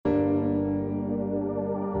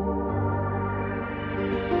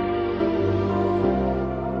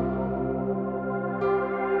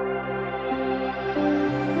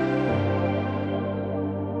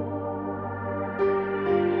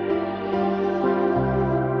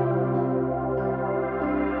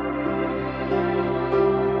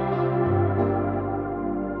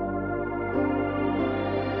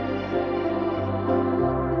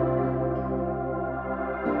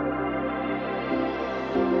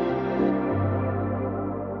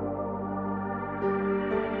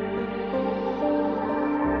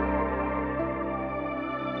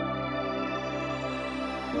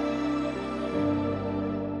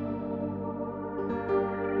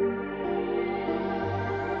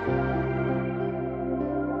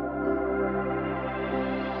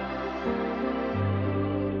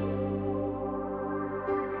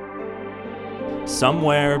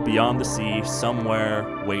Somewhere beyond the sea,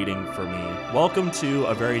 somewhere waiting for me. Welcome to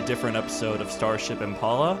a very different episode of Starship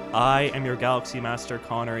Impala. I am your Galaxy Master,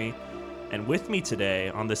 Connery, and with me today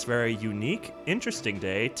on this very unique, interesting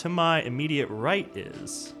day, to my immediate right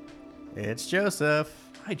is... It's Joseph.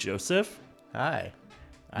 Hi, Joseph. Hi.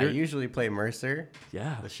 I You're- usually play Mercer,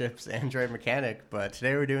 Yeah. the ship's android mechanic, but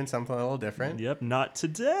today we're doing something a little different. Yep, not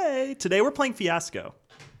today. Today we're playing Fiasco.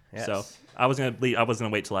 Yes. So I was gonna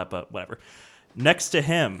wait till that, but whatever. Next to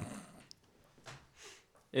him,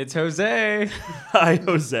 It's Jose. hi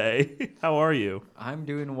Jose. How are you? I'm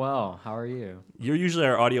doing well. How are you? You're usually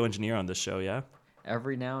our audio engineer on this show, yeah?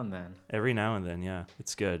 Every now and then. Every now and then, yeah.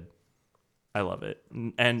 It's good. I love it.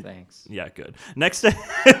 And Thanks. yeah, good. Next to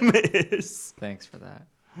him is Thanks for that.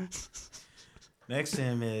 Next to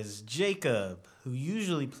him is Jacob, who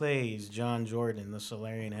usually plays John Jordan, the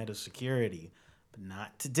Solarian head of security, but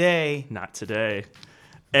not today. not today.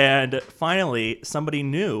 And finally, somebody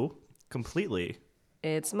new completely.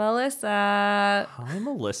 It's Melissa. Hi,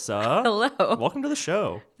 Melissa. Hello. Welcome to the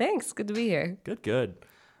show. Thanks. Good to be here. Good.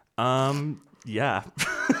 Yeah.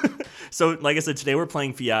 So, like I said, today we're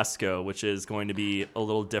playing Fiasco, which is going to be a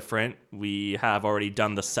little different. We have already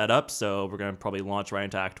done the setup, so we're going to probably launch right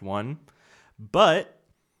into Act 1. But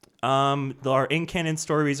our in-canon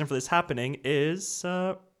story reason for this happening is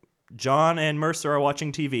John and Mercer are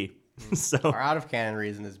watching TV. So Our out-of-canon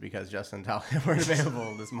reason is because Justin and Talia weren't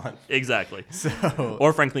available this month. exactly. So,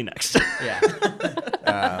 Or frankly, next. yeah.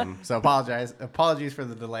 So apologies for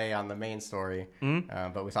the delay on the main story,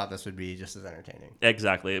 but we thought this would be just as entertaining.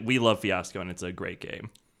 Exactly. We love Fiasco, and it's a great game.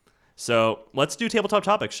 So let's do tabletop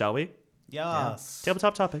topics, shall we? Yes.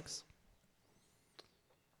 Tabletop topics.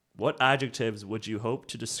 What adjectives would you hope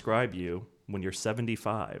to describe you when you're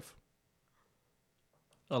 75?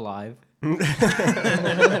 Alive.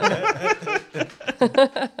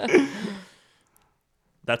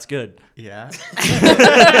 That's good. Yeah.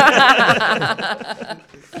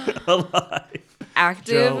 Alive. Active,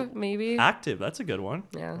 Joe. maybe. Active. That's a good one.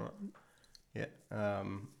 Yeah. Yeah.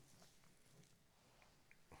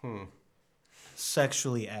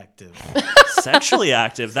 Sexually active. Sexually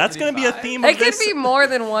active. That's going to be a theme It of could this. be more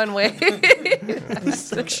than one way.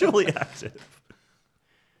 Sexually active.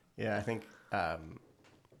 Yeah, I think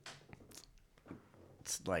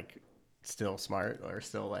it's like still smart or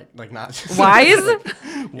still like not just Wise?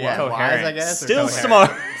 yeah, Coherent. wise, I guess. or Still coherent.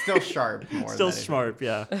 smart. Still sharp. More Still than anything. smart,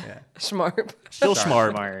 yeah. Yeah. Schmarp. Still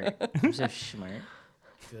smart. Smart. I'm so smart.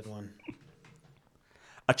 Good one.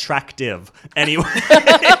 Attractive. Anyway.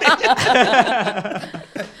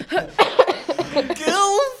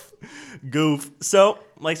 Goof. So,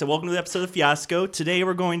 like I said, welcome to the episode of Fiasco. Today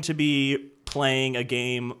we're going to be playing a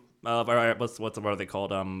game of, all right, what are they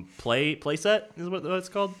called? Playset is what it's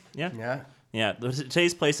called? Yeah? Yeah. Yeah.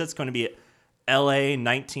 Today's playset's going to be LA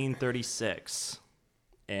 1936.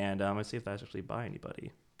 And let's see if that's actually by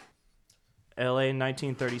anybody. LA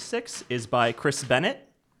 1936 is by Chris Bennett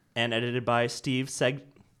and edited by Steve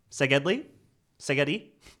Segedly.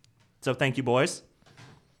 So thank you, boys.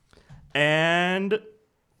 And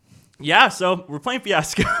yeah, so we're playing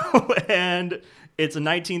Fiasco, and it's a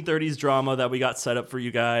 1930s drama that we got set up for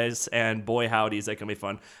you guys, and boy howdy, is that going to be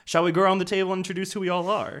fun. Shall we go around the table and introduce who we all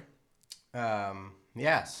are?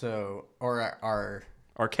 Yeah. So our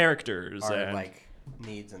Our characters. our and like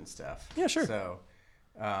needs and stuff. Yeah, sure. So,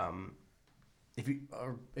 if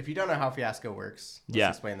you don't know how Fiasco works, let's Yeah.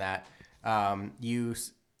 explain that. You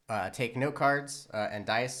take note cards and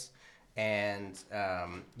dice, and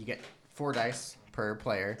you get 4 dice per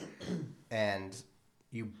player, and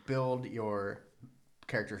you build your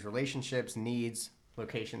character's relationships, needs,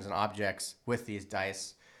 locations, and objects with these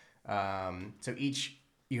dice. So each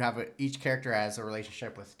character has a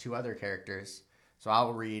relationship with 2 other characters. So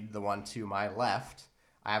I'll read the one to my left.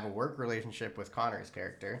 I have a work relationship with Connor's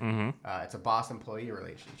character. It's a boss-employee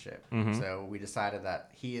relationship. So we decided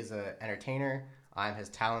that he is an entertainer. I'm his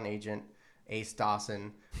talent agent, Ace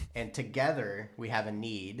Dawson. And together, we have a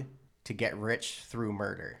need to get rich through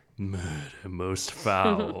murder. Murder most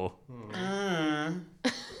foul. I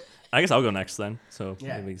guess I'll go next then. So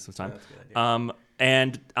Yeah. maybe some time. That's a good idea.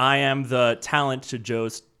 And I am the talent to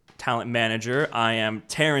Joe's talent manager. I am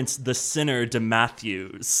Terrence the Sinner de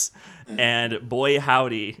Matthews. And boy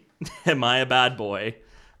howdy, am I a bad boy.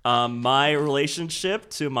 My relationship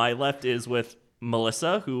to my left is with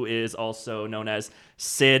Melissa, who is also known as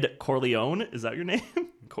Sid Corleone. Is that your name?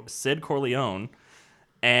 Sid Corleone.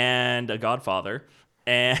 And a godfather.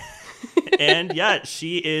 And yeah,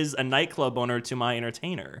 she is a nightclub owner to my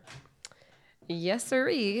entertainer. Yes,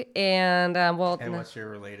 sirree. And well, And what's your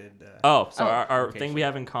related So our location. thing we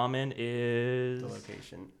have in common is the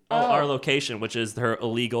location? our location, which is her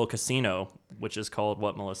illegal casino, which is called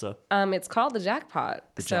what, Melissa? it's called the Jackpot.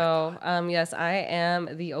 Yes, I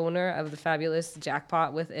am the owner of the fabulous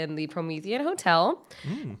Jackpot within the Promethean Hotel.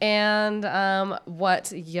 And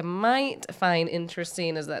what you might find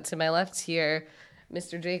interesting is that to my left here,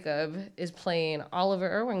 Mr. Jacob is playing Oliver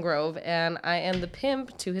Irwingrove, and I am the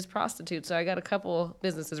pimp to his prostitute. So I got a couple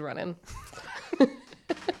businesses running.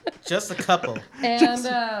 Just a couple.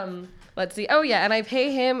 And let's see. Oh yeah, and I pay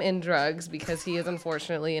him in drugs because he is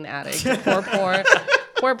unfortunately an addict.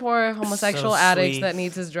 Poor homosexual So addict sweet. that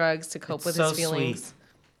needs his drugs to cope with so his feelings.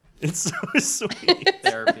 It's so sweet.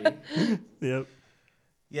 Therapy. Yep.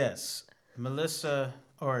 Yes, Melissa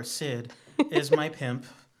or Sid is my pimp.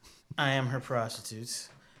 I am her prostitute.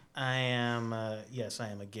 I am a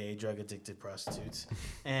gay, drug addicted prostitute.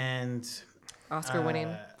 And Oscar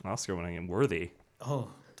winning. Oscar winning and worthy. oh,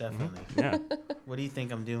 definitely. Yeah. What do you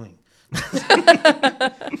think I'm doing?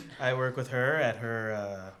 I work with her at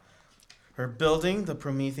her building, the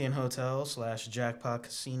Promethean Hotel / Jackpot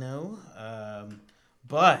Casino.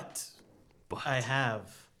 But I have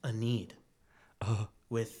a need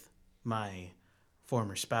with my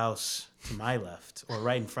former spouse to my left, or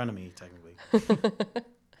right in front of me, technically,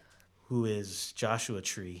 who is Joshua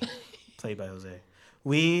Tree, played by Jose.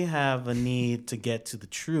 We have a need to get to the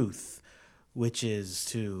truth, which is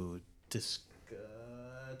to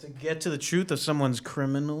get to the truth of someone's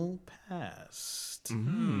criminal past.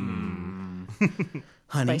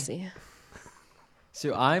 Honey, Spicy.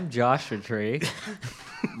 So I'm Joshua Tree.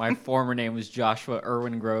 My former name was Joshua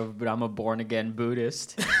Irwingrove, but I'm a born-again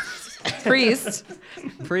Buddhist. Priest.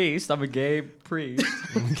 Priest. I'm a gay priest.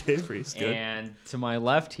 Okay, priest. Good. And to my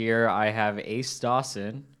left here, I have Ace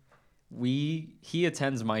Dawson. He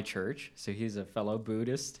attends my church, so he's a fellow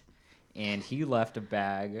Buddhist, and he left a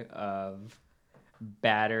bag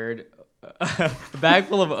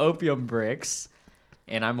full of opium bricks,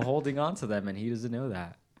 and I'm holding on to them, and he doesn't know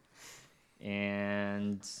that.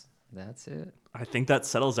 And that's it. I think that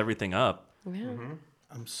settles everything up. Yeah.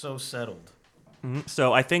 I'm so settled.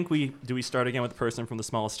 So I think we start again with the person from the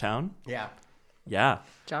smallest town? Yeah. Yeah.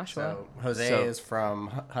 Joshua. So Jose So- is from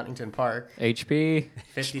Huntington Park. HP,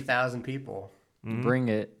 50,000 people. bring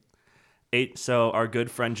it. So our good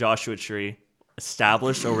friend Joshua Tree,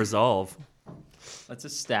 establish or resolve? Let's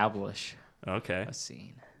establish Okay. a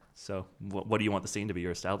scene. So what do you want the scene to be?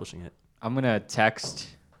 You're establishing it. I'm going to text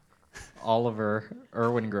Oliver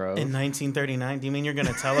Irwingrove. In 1939, do you mean you're going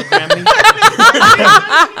to telegram me?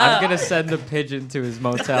 I'm going to send the pigeon to his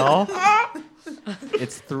motel.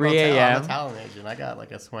 It's 3 I'm a a.m. talent agent. I got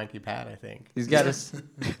like a swanky pad, I think. He's got his.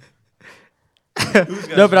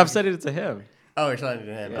 No, but I'm sending it to him. Oh, you're sending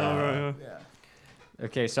it to him.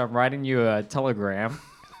 Okay, so I'm writing you a telegram.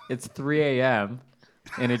 It's 3 a.m.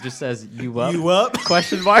 and it just says "You up?" You up?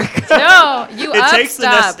 Question mark. No, you up,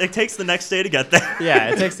 stop. It takes the next day to get there. Yeah,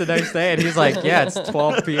 it takes the next day, and he's like, "Yeah, it's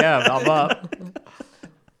 12 p.m. I'm up."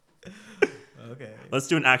 Okay. Let's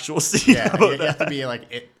do an actual scene. Yeah, about you that. have to be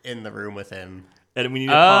like in the room with him. And we need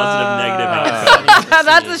a positive, negative outcome.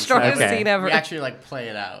 That's the shortest Okay. scene ever. We actually like play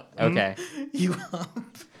it out. Okay. You up?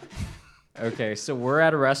 Okay, so we're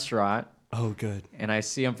at a restaurant, Oh, good. and I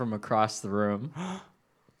see him from across the room. Oh,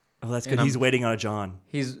 that's And good. He's waiting on a John.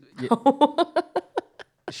 He's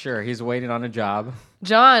sure he's waiting on a job.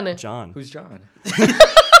 John. John. Who's John?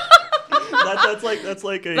 That's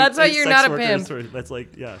like a. That's why you're sex not a worker's pimp. sort- That's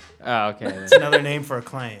like Oh, okay. then. It's another name for a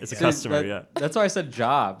client. It's a Yeah. customer. Yeah. That's why I said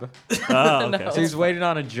job. Oh, okay. So he's waiting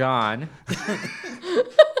on a John,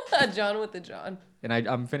 John with the John. and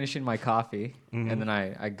I'm finishing my coffee, and then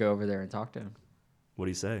I go over there and talk to him. What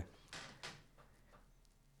do you say?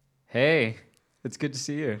 Hey, it's good to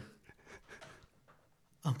see you.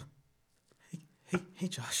 Hey,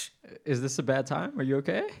 Josh. Is this a bad time? Are you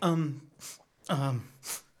okay? I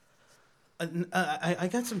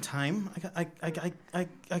got some time. I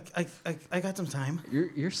got some time.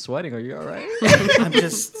 You're sweating. Are you all right?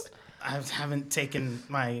 I haven't taken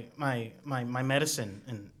my medicine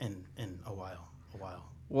in a while.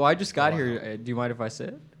 Well, I just got here. Do you mind if I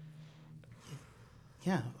sit?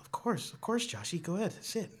 Yeah, of course, Joshy. Go ahead,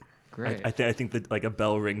 sit. Great. I think that like a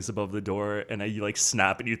bell rings above the door, and you like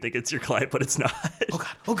snap, and you think it's your client, but it's not.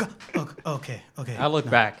 Oh God. Okay. I look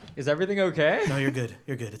back. Is everything okay? No, you're good.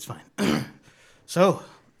 It's fine. So,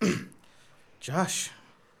 Josh,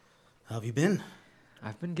 how have you been?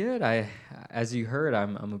 I've been good. As you heard,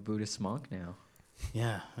 I'm a Buddhist monk now.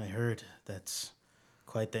 Yeah, I heard. That's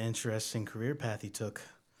quite the interesting career path you took.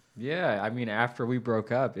 Yeah, I mean, after we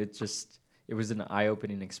broke up, it was an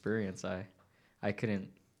eye-opening experience. I couldn't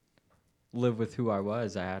live with who I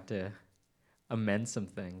was. I had to amend some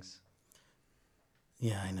things.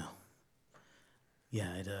 Yeah, I know.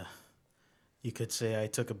 Yeah, you could say I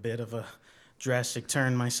took a bit of a drastic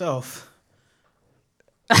turn myself.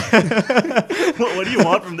 What do you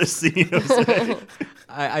want from this scene? Jose?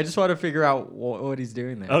 I just want to figure out what he's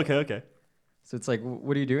doing there. Okay. So it's like,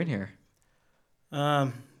 what are you doing here?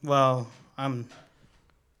 Well, I'm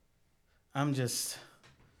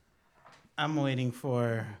waiting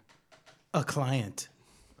for a client.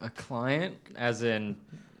 A client? As in,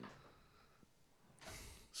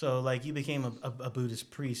 So, like, you became a Buddhist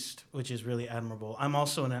priest, which is really admirable. I'm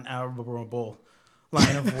also in an admirable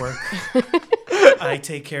line of work. I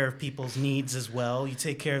take care of people's needs as well. You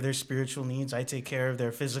take care of their spiritual needs. I take care of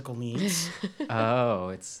their physical needs. oh,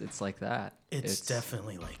 it's like that. It's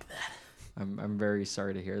definitely like that. I'm very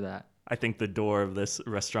sorry to hear that. I think the door of this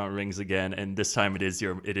restaurant rings again, and this time it is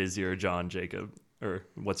your John Jacob, or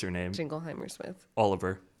what's your name? Jingleheimer Smith.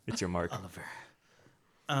 Oliver. It's your Mark. Oliver.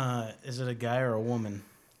 Is it a guy or a woman?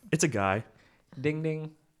 It's a guy. Ding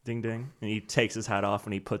ding. Ding ding. And he takes his hat off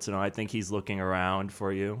and he puts it on. I think he's looking around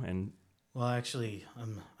for you. And Well, actually,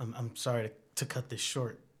 I'm sorry to cut this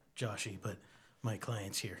short, Joshy, but my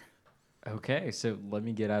client's here. Okay, so let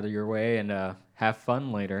me get out of your way and have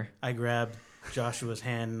fun later. I grabbed Joshua's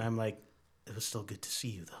hand and I'm like, it was still good to see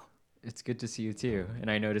you, though. It's good to see you too. And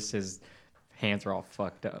I noticed his hands are all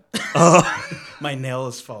fucked up. My nail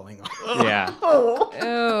is falling off. Yeah,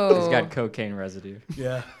 Oh. he's got cocaine residue.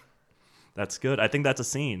 Yeah. that's good. I think that's a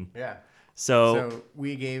scene. Yeah. So, So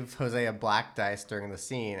we gave Jose a black dice during the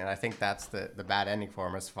scene, and I think that's the bad ending for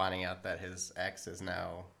him, is finding out that his ex is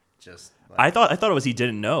now just. Like, I thought it was he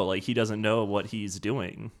didn't know. Like, he doesn't know what he's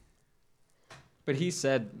doing. But he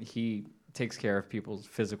said he takes care of people's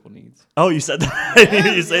physical needs. Oh, you said that. I didn't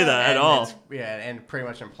hear you say that at and all. and pretty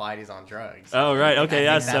much implied he's on drugs. Oh, right. I Okay, think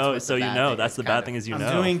yeah. that's So what so the you bad know. thing That's is, the kind bad thing is you I'm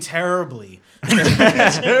know. doing terribly.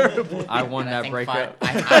 I won I that think breakup.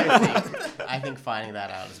 I think finding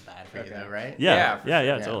that out is bad for you, though, right? Yeah, for yeah,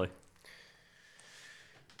 sure. totally.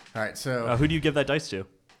 All right, so Who do you give that dice to?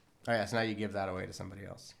 oh yeah, so now you give that away to somebody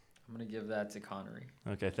else. I'm gonna give that to Connery.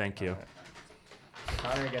 Okay, thank you.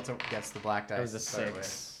 Connor gets the black dice. That was a to start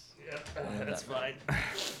 6. That's fine.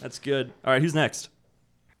 That's good. All right, who's next?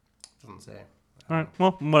 with. Doesn't say. All right,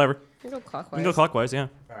 well, whatever. You go clockwise. We can go clockwise, yeah.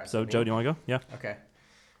 All right, So, me? Joe, do you want to go? Yeah. Okay.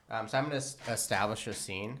 So I'm going to establish a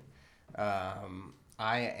scene. I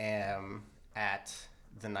am at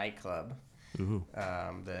the nightclub,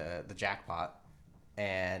 the Jackpot,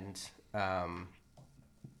 and I'm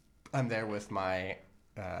there with my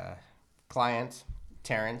client,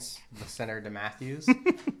 Terrence, the Senator Matthews.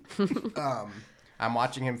 I'm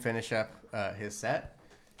watching him finish up his set,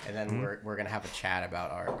 and then we're gonna have a chat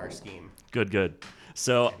about our scheme Good.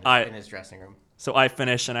 So in his dressing room. I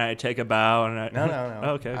finish and I take a bow and I No. Oh,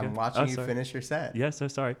 okay. I'm watching you finish your set. Yeah, so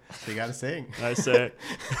sorry. So you gotta sing. I say.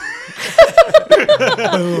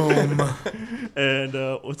 Boom. And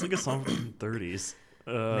what's like a song from the 30s?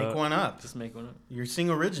 Make one up. Just make one up. You're sing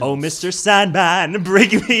originals. Oh, Mr. Sandman, bring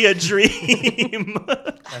me a dream.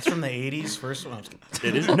 That's from the 80s. First one.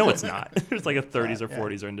 It is? No, it's not. It's like a 30s or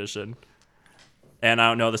 40s rendition. And I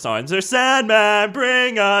don't know the song. Mr. Sandman,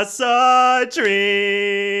 bring us a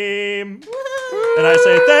dream. And I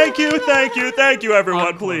say, thank you,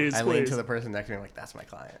 everyone, please, I lean please. to the person next to me like, that's my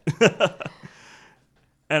client.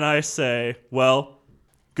 And I say, well,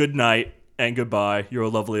 good night and goodbye. You're a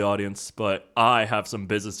lovely audience, but I have some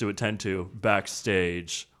business to attend to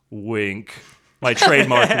backstage. Wink. My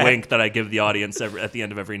trademark wink that I give the audience at the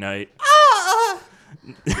end of every night.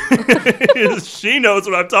 She knows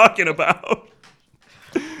what I'm talking about.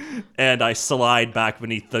 And I slide back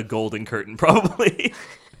beneath the golden curtain, probably.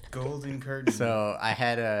 Golden curtain. So I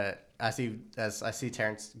had as I see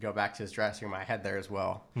Terrence go back to his dressing room, I head there as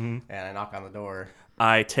well, and I knock on the door.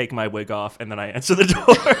 I take my wig off and then I answer the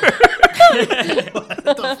door.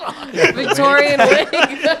 Victorian wig.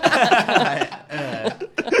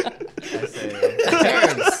 I say,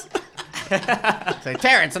 Terrence.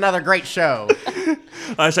 Terrence, another great show.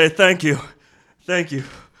 I say, thank you,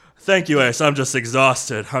 Ace. I'm just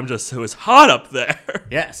exhausted. It was hot up there.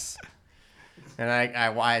 Yes. And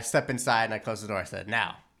I step inside and I close the door. I said,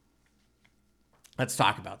 now, let's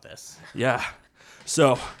talk about this. Yeah.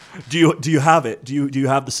 So, do you have it? Do you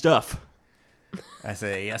have the stuff? I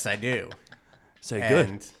say, yes, I do. Say good.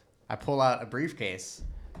 And I pull out a briefcase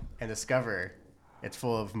and discover it's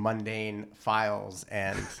full of mundane files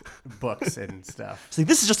and books and stuff. Say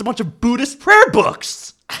this is just a bunch of Buddhist prayer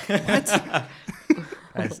books. I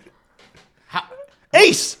s-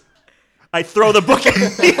 Ace. I throw the book at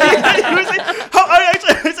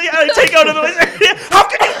I take out another.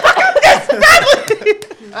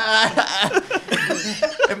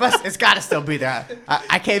 still be there.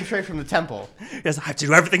 I came straight from the temple. Yes, I have to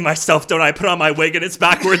do everything myself, don't I? Put on my wig and it's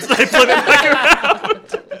backwards, and I flip it back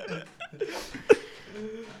around.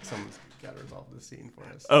 Someone's got to resolve this scene for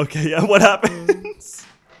us. Okay, yeah, what happens?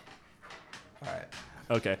 All right.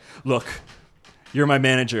 Okay, look, you're my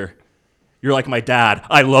manager. You're like my dad.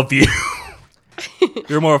 I love you.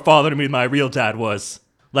 You're more a father to me than my real dad was.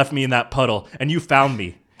 Left me in that puddle, and you found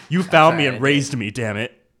me. You found me right, I and did. raised me, damn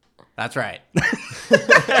it. That's right.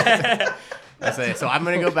 That's it. So I'm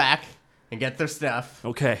gonna go back and get their stuff,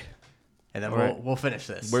 Okay, and then All right. we'll finish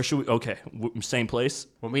this. where should we? Okay, same place?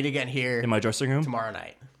 We'll meet again here In my dressing room? tomorrow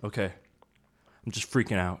night. Okay. I'm just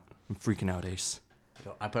freaking out. I'm freaking out, Ace.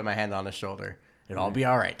 So I put my hand on his shoulder. It'll all be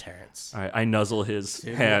all right, Terrence. All right, I nuzzle his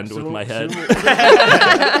hand with my head.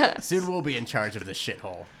 Soon we'll be in charge of this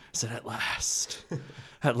shithole. I said, at last,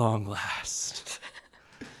 at long last.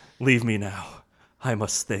 Leave me now. I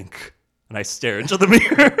must think. And I stare into the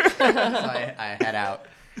mirror. So I head out,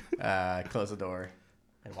 close the door,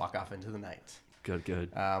 and walk off into the night. Good, good.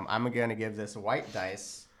 I'm gonna give this white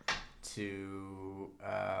dice to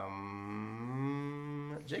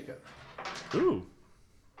Jacob. Ooh.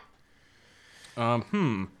 I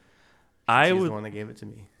He's would the one that gave it to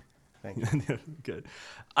me. Thank you. good.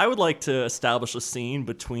 I would like to establish a scene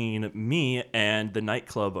between me and the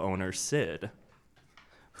nightclub owner Sid,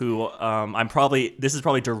 who this is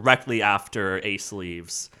probably directly after Ace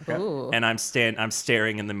leaves, Ooh. and I'm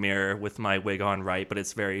staring in the mirror with my wig on right, but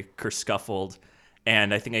it's very kerscuffled,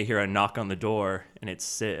 and I think I hear a knock on the door, and it's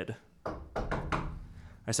Sid.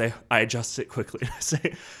 I adjust it quickly. I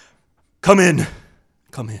say, "Come in,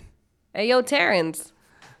 come in." Hey, yo, Terrence.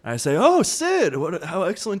 I say, "Oh, Sid, how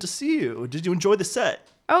excellent to see you. Did you enjoy the set?"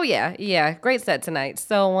 Oh yeah, great set tonight.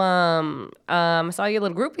 So saw your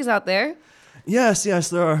little groupies out there. Yes,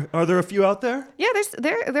 there are. Are there a few out there? Yeah,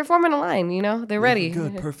 they're forming a line. You know, they're ready.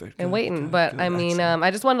 good, perfect, and good, waiting. good, But good, I mean, excellent.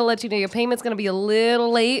 I just wanted to let you know your payment's gonna be a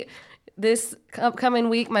little late this upcoming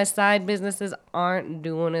week. My side businesses aren't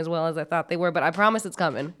doing as well as I thought they were, but I promise it's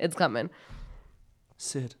coming. It's coming.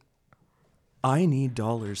 Sid, I need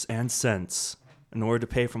dollars and cents in order to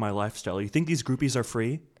pay for my lifestyle. You think these groupies are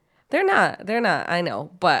free? They're not. I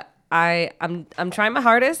know, but I'm trying my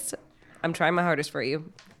hardest. I'm trying my hardest for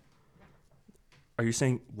you. Are you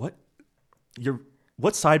saying what?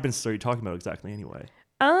 What side business are you talking about exactly? Anyway,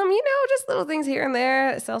 Just little things here and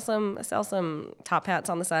there. Sell some top hats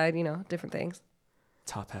on the side. Different things.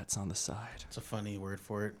 top hats on the side. It's a funny word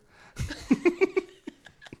for it.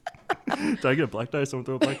 Did I get a black die? Someone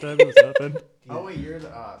throw a black die? What's happened? Oh wait, you're the.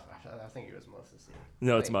 I think it was Melissa's scene.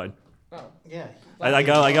 No, it's mine. Yeah. I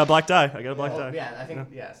got a black die. I got a black Oh, die. yeah, I think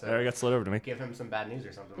yeah. So There, I got slid over to me. give him some bad news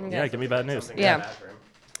or something. Yeah, give me bad news. Something Yeah. bad for him.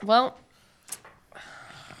 Well,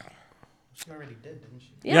 She already did, didn't she?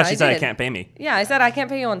 yeah, she said did. I can't pay me. Yeah, I said I can't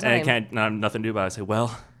pay you on And I time. can't. No, nothing to do about it. I say,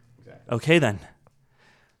 well, Exactly. okay then.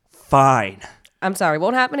 Fine. I'm sorry.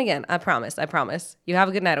 Won't happen again. I promise. You have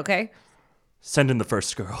a good night, okay? Send in the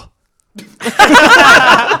first girl.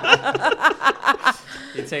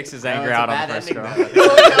 He takes his No, anger it's a out on bad the first ending, girl.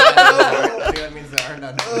 though. I think that means there are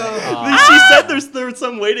none. She said there was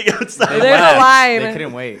some waiting outside. There's a line. They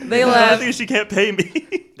couldn't wait. They I left. think she can't pay me.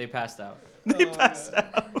 They passed out. They passed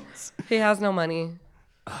out. He has no money.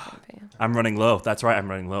 I'm running low. That's right. I'm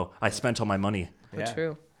running low. I spent all my money. Yeah.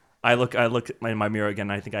 True. I look in my mirror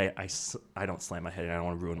again. And I think I don't slam my head. I don't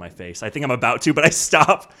want to ruin my face. I think I'm about to, but I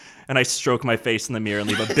stop and I stroke my face in the mirror and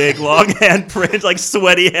leave a big long handprint, like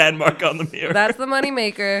sweaty hand mark on the mirror. That's the money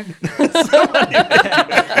maker. Voice is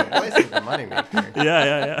the moneymaker.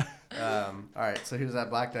 Yeah. All right, so who's that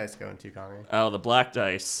black dice going to, Connery? Oh, the black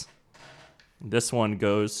dice. This one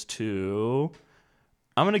goes to.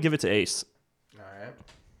 I'm gonna give it to Ace. All right.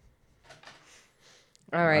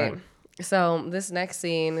 All right. So this next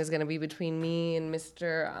scene is going to be between me and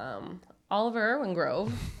Mr. Oliver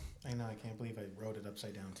Irwingrove. I know. I can't believe I wrote it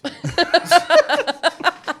upside down too.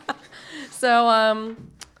 So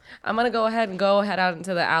I'm going to go ahead and head out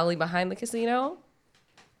into the alley behind the casino.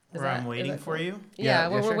 Where I'm waiting that for cool? you. Yeah, Yeah,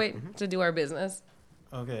 where yeah, we're sure. waiting to do our business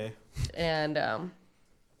Okay. and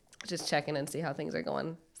just checking and see how things are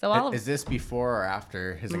going. So Oliver, Is this before or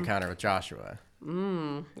after his encounter with Joshua?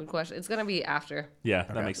 good question. It's going to be after. Yeah,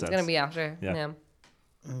 that makes sense. It's going to be after. Yeah. Yeah.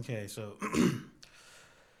 Okay. So,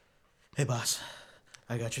 hey, boss,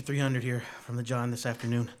 I got your 300 here from the John this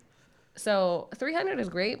afternoon. So 300 is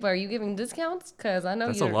great, but are you giving discounts? Because I know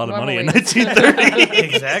That's a your lot of normal money in rate- 1930.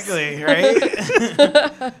 Exactly.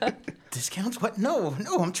 Right. Discounts? What? No,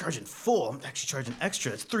 I'm charging full. I'm actually charging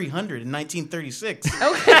extra. It's 300 in 1936.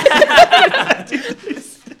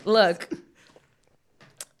 Look,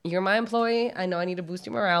 you're my employee. I know I need to boost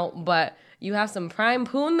your morale, but you have some prime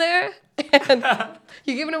poon there, and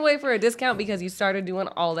you're giving away for a discount because you started doing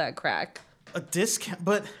all that crack. A discount,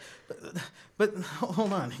 but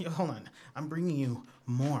hold on. I'm bringing you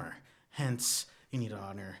more. Hence, you need to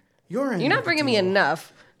honor your end. You're of not the bringing me deal.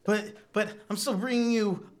 enough. But I'm still bringing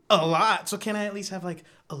you a lot. So can I at least have like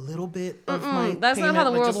a little bit of my? That's not how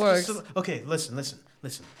the world works. Okay, listen.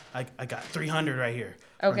 I got 300 right here.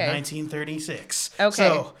 Okay. For 1936. Okay.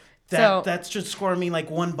 So So- that should score me like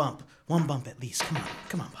one bump at least.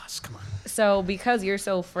 Come on, boss. Come on. So because you're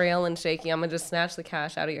so frail and shaky, I'm gonna just snatch the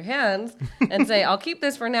cash out of your hands and say, I'll keep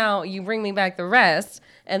this for now. You bring me back the rest,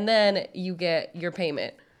 and then you get your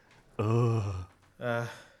payment.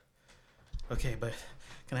 Okay, but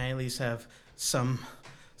can I at least have some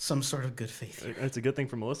sort of good faith here? It's a good thing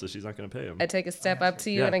for Melissa. She's not going to pay him. I take a step up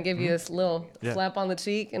to you Yeah. and I give you this little Yeah. slap on the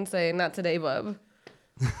cheek and say, not today, bub.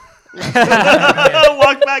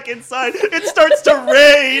 Walk back inside. It starts to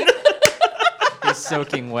rain. He's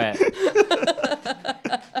soaking wet.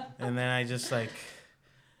 And then I just like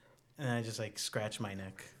scratch my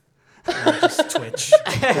neck. And I just twitch.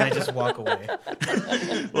 And I just walk away.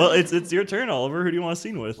 Well, it's your turn, Oliver. Who do you want to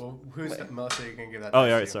scene with? Well, who's Melissa? You can give that. Oh, dice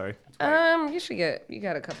yeah, all right, to. sorry. You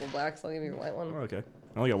got a couple blacks. I'll give you a white one. Oh, okay.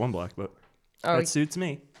 I only got one black, but Oh, that suits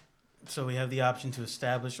me. So we have the option to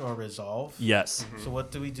establish or resolve. Yes. So what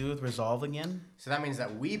do we do with resolve again? So that means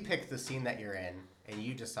that we pick the scene that you're in, and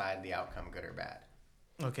you decide the outcome, good or bad.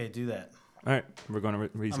 Okay, do that. All right. We're going to he's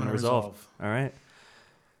I'm going to gonna resolve. resolve. All right.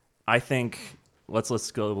 I think let's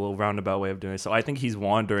go a little roundabout way of doing it. So I think he's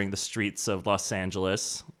wandering the streets of Los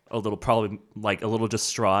Angeles, probably like a little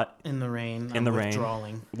distraught In the rain. in I'm the rain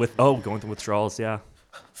withdrawing. going through withdrawals. Yeah.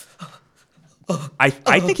 I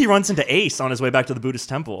think he runs into Ace on his way back to the Buddhist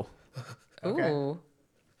temple. Ooh.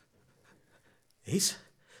 Ace,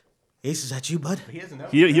 is that you, bud? He doesn't know.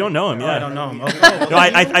 You don't know him, Oh, yeah. I don't know him. Okay, well, No,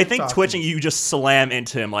 I then you think talk to twitching, me. you just slam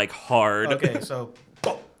into him like hard. Okay, so.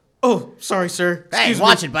 Oh, sorry, sir. Hey, Excuse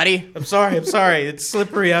watch me. it, buddy. I'm sorry. It's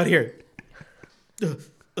slippery out here.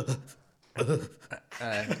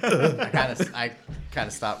 I kind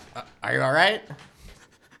of stop. Are you all right?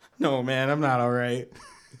 No, man, I'm not all right.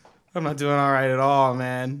 I'm not doing all right at all,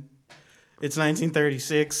 man. It's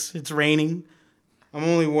 1936. It's raining. I'm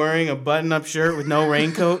only wearing a button-up shirt with no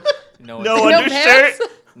raincoat, No No undershirt. pants?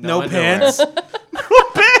 no underwear.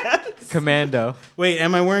 pants. Commando. Wait,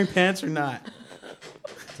 am I wearing pants or not?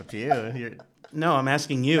 It's up to you. No, I'm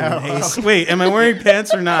asking you. Ace. Wait, am I wearing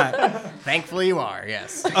pants or not? Thankfully, you are.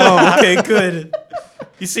 Yes. Oh, okay, good.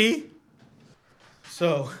 You see?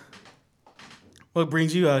 So, what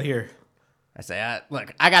brings you out here? I say,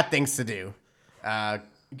 look, I got things to do.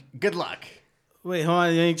 Good luck. Wait, hold on.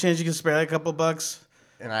 Any chance you can spare like a couple bucks?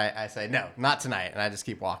 And I say, no, not tonight. And I just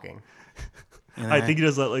keep walking. And I think he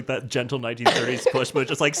does that like that gentle 1930s push, but it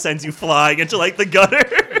just like sends you flying into like the gutter.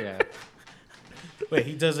 Yeah. Wait,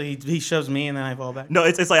 he does it. He shoves me and then I fall back. No,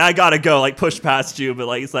 it's like I gotta go, like push past you, but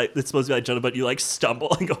like it's supposed to be like gentle, but you like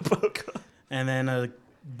stumble and go poke. And then a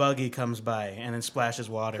buggy comes by and then splashes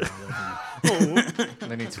water all over me. And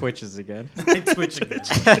then he twitches again. I twitch again.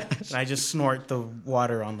 And I just snort the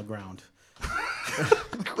water on the ground.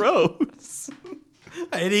 Gross.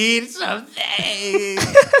 I need something.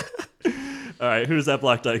 All right, who does that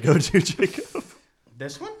black die go to, Jacob?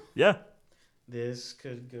 This one? Yeah. This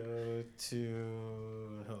could go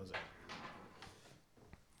to Jose.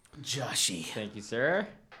 Joshy. Thank you, sir.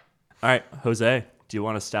 All right, Jose, do you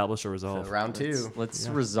want to establish or So resolve? round two. Let's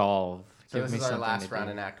resolve. So Give this me is our something last to round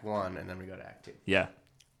do. in Act 1, and then we go to Act 2. Yeah,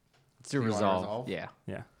 Let's do you wanna resolve. resolve? Yeah.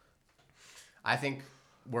 yeah. I think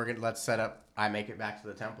let's set up. I make it back to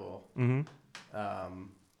the temple. Mm-hmm.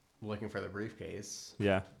 Looking for the briefcase,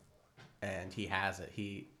 Yeah. and he has it.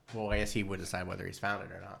 I guess he would decide whether he's found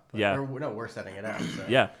it or not. But Yeah. we're setting it up. So.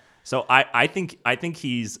 Yeah. So I think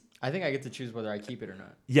he's I think I get to choose whether I keep it or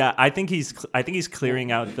not. yeah, I think he's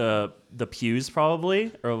clearing out the pews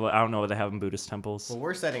probably, or I don't know what they have in Buddhist temples. Well,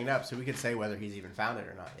 we're setting it up so we could say whether he's even found it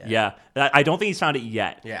or not yet. Yeah, I don't think he's found it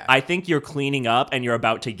yet. Yeah. I think you're cleaning up and you're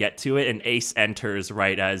about to get to it, and Ace enters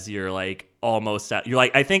right as you're like almost at. You're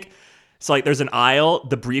like, I think so. Like, there's an aisle.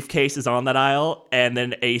 The briefcase is on that aisle, and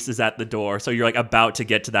then Ace is at the door. So you're like about to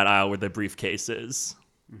get to that aisle where the briefcase is.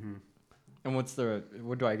 And what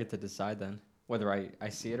do I get to decide then? Whether I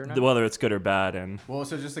see it or not? Whether it's good or bad, and Well,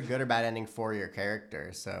 so just a good or bad ending for your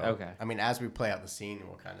character. So Okay. I mean, as we play out the scene,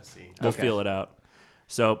 we'll kind of see. we'll Okay. feel it out.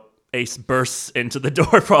 So Ace bursts into the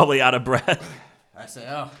door, probably out of breath. I say,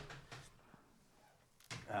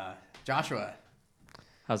 Joshua.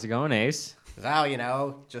 How's it going, Ace?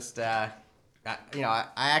 Well, just I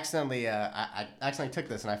accidentally took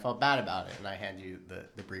this and I felt bad about it, and I hand you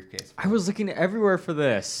the briefcase. I was looking everywhere for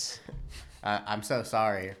this. I'm so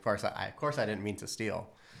sorry. Of course, I didn't mean to steal.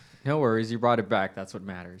 No worries, you brought it back. That's what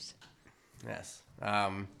matters. Yes.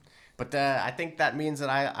 But I think that means that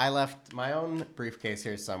I left my own briefcase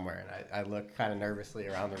here somewhere, and I look kind of nervously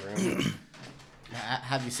around the room.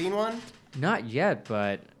 Have you seen one? Not yet,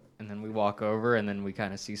 but and then we walk over and then we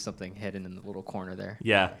kind of see something hidden in the little corner there.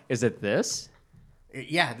 Yeah. Is it this?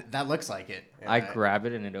 Yeah, that looks like it. And I grab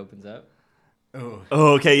it and it opens up. Oh,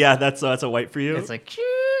 Oh, okay. Yeah, that's a white for you. It's like,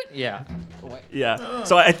 yeah. Yeah.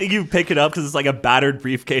 So I think you pick it up because it's like a battered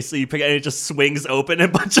briefcase. So you pick it and it just swings open and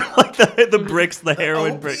a bunch of like the bricks, the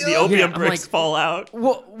heroin bricks, the opium Yeah, I'm bricks like- fall out.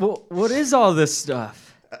 What is all this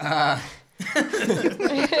stuff?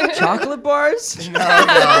 Chocolate bars?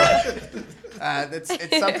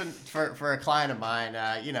 it's something for a client of mine.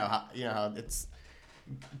 You know how it's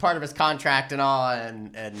part of his contract and all,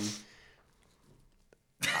 and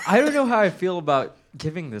I don't know how I feel about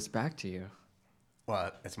giving this back to you.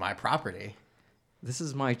 well, it's my property. This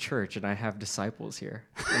is my church and I have disciples here.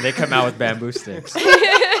 And they come out with bamboo sticks.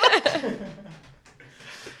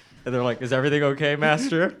 And they're like, is everything okay,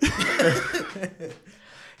 Master?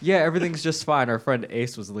 Yeah, everything's just fine. Our friend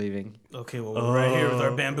Ace was leaving. Okay, well, we're right here with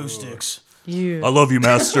our bamboo sticks. I love you,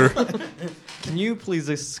 master. Can you please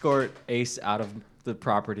escort Ace out of the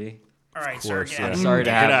property? All right, course, sir. yeah. I'm sorry to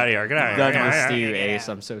Get have out of here. Get out of done here. this to you, Ace.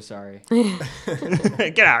 I'm so sorry. Get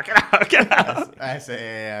out. Get out. Get out. I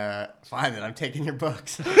say, fine, then I'm taking your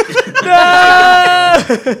books.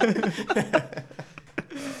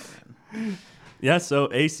 Yeah.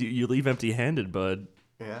 So Ace, you leave empty-handed, bud.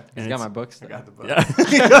 Yeah, He's got my books. I Though. got the book.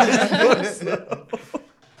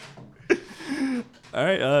 Yeah. All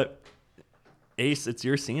right. Ace, it's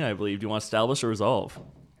your scene, I believe. Do you want to establish or resolve?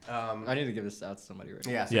 I need to give this out to somebody right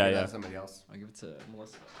now. Yeah, so Yeah, give that yeah. to somebody else. I'll give it to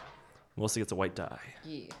Melissa. Melissa gets a white die.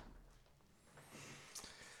 Yeah.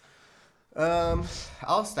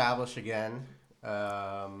 I'll establish again.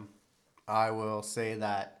 I will say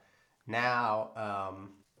that now.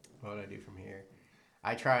 What do I do from here?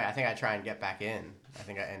 I think I try and get back in. I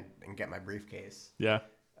think and get my briefcase. Yeah.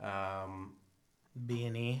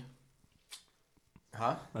 B&E,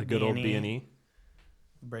 Huh? A good old B&E. B&E.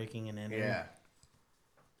 breaking and entering. Yeah.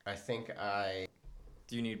 I think I.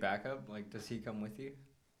 Do you need backup? Like, does he come with you?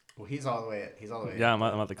 Well, he's all the way. Yeah, I'm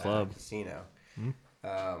at the club. Casino. You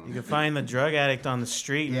can find the drug addict on the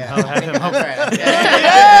street and Yeah. have him help. Right.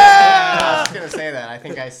 Yeah. I was just gonna say that. I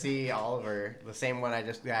think I see Oliver, the same one I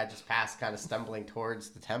just passed, kind of stumbling towards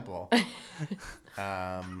the temple.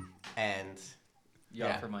 And You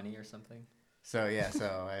Yeah. offer money or something? so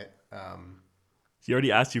I He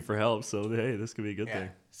already asked you for help, so hey, this could be a good yeah. thing.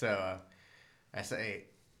 So I say,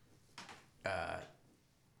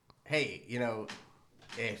 hey,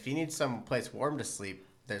 if you need some place warm to sleep,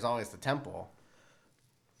 there's always the temple.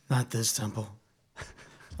 Not this temple.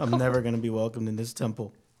 I'm never going to be welcomed in this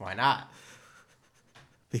temple Why not?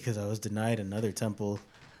 because I was denied another temple.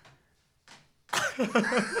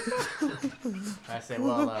 I say,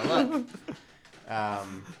 well, look, I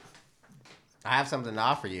have something to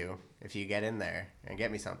offer you if you get in there and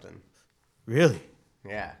get me something. Really?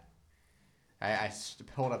 Yeah. I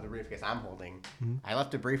hold up the briefcase I'm holding. I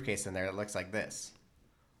left a briefcase in there that looks like this.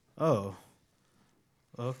 Oh.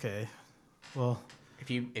 Okay. Well, If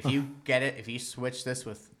you get it, if you switch this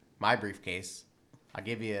with my briefcase, I'll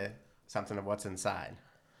give you something of what's inside.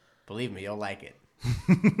 Believe me, you'll like it.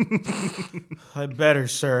 I better,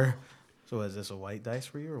 sir. So is this a white dice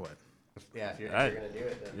for you or what? Yeah, if you're Alright. gonna do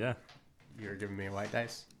it, then Yeah. you're giving me a white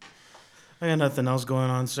dice. I got nothing else going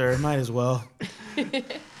on, sir. Might as well.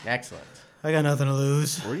 Excellent. I got nothing to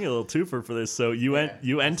lose. We're getting a little twofer for this. So you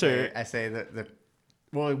enter. I say that.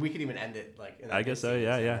 Well, we could even end it like. In I guess so.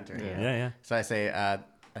 Yeah. enter, Yeah. So I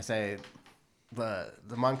say,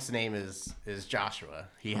 the monk's name is Joshua.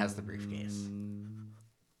 He has the briefcase.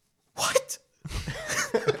 What?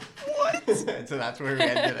 So that's where we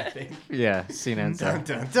ended, I think. Yeah, scene ends there.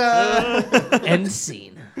 Dun, dun, dun. End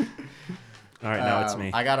scene. All right, now it's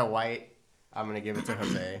me. I got a white. I'm gonna give it to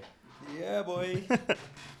Jose. Yeah, boy.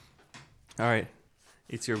 All right,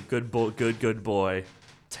 it's your good boy,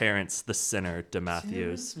 Terrence the Sinner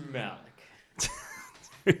DeMatthews.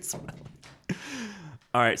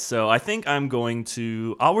 All right, so I think I'm going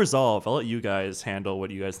to. I'll resolve. I'll let you guys handle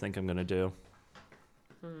what you guys think I'm gonna do.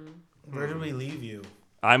 Where did we leave you?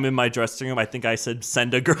 I'm in my dressing room. I think I said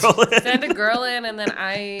send a girl in. Send a girl in, and then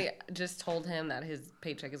I just told him that his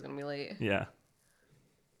paycheck is gonna be late. Yeah.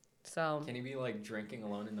 So, Can he be like drinking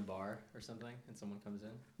alone in the bar or something and someone comes in?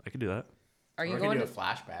 I could do that. are you Or we could going do to? a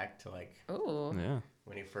flashback to like Ooh. Yeah.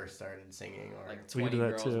 when he first started singing, or Like We could 20 do that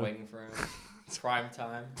girls too. waiting for him. It's prime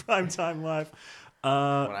time. Prime time live. When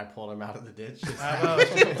I pulled him out of the ditch.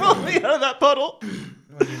 Pull me out of that puddle.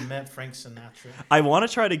 When you met Frank Sinatra. I want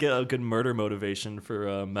to try to get a good murder motivation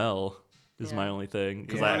for Mel. Is my only thing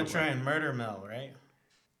You want to try and murder Mel, right?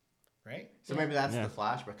 Right? So maybe that's the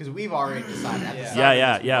flashback because we've already decided. At the start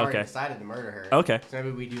Yeah, of this, we've yeah, already okay. Decided to murder her. Okay. So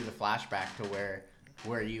maybe we do the flashback to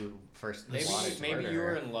where you first Maybe wanted to murder you were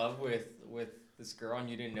her. in love with this girl and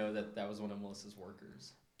you didn't know that was one of Melissa's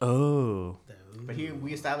workers. Oh. But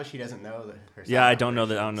we established he doesn't know that her. Yeah, I don't know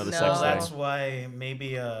that. I don't know the No. sex That's thing. why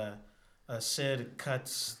maybe Sid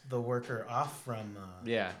cuts the worker off from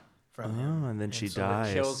him. Oh, and then she so it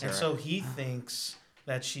dies. kills her. And so he thinks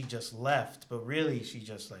that she just left, but really she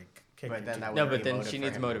just like kicked But her then to- that No, would but be then motive she for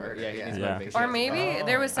needs him to motive. murder. Yeah, he needs Yeah. motivation. Or maybe Oh.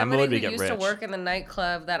 there was I'm somebody willing who to get used to rich. work in the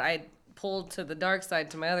nightclub that I pulled to the dark side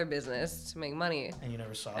to my other business to make money. and you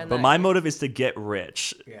never saw And him. But that- my motive is to get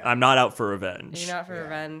rich. Yeah. I'm not out for revenge. You're not for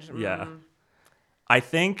revenge. Yeah. Mm. I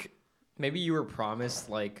think. Maybe you were promised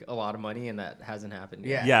like a lot of money and that hasn't happened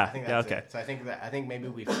yet. Yeah, Yeah, I think yeah, that's okay. it. So I think maybe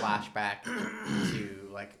we flash back to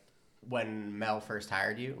like when Mel first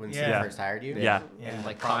hired you, when Sid Yeah. first hired you. Yeah. And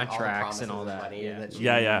Like all the contracts and promises all of that, money yeah. that you-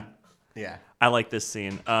 Yeah. Yeah. I like this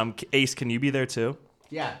scene. Ace, can you be there too?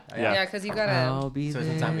 Yeah. Yeah. Yeah, because you gotta be So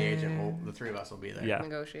since I'm the agent, the three of us will be there. Yeah.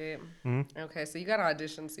 negotiate. Mhm. Okay, so you gotta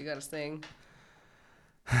audition, so you gotta sing.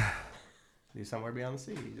 Do somewhere beyond the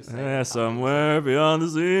sea. You just say Yeah, somewhere beyond the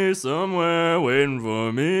sea, somewhere waiting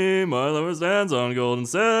for me. My lover stands on golden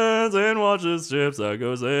sands and watches ships that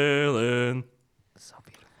go sailing. So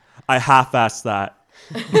beautiful. I half-assed that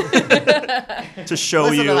to show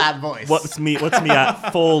Listen you to that voice. what's me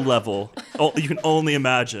at full level. Oh, you can only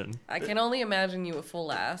imagine. I can only imagine you a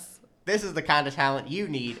full ass. This is the kind of talent you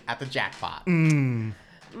need at the jackpot.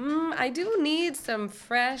 I do need some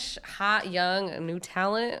fresh, hot, young, new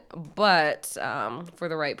talent, but for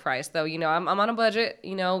the right price, though. You know, I'm on a budget.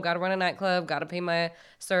 You know, got to run a nightclub, got to pay my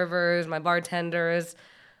servers, my bartenders,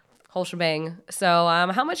 whole shebang. So,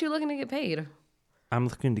 how much are you looking to get paid? I'm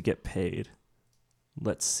looking to get paid.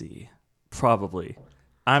 Let's see. Probably.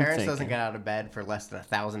 I'm Terrence thinking. doesn't get out of bed for less than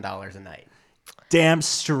 $1,000 a night. Damn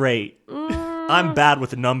straight. I'm bad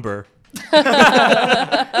with a number.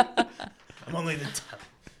 I'm only the top.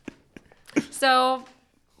 So,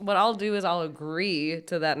 what I'll do is I'll agree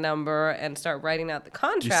to that number and start writing out the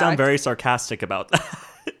contract. You sound very sarcastic about that.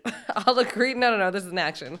 I'll agree. No. This is an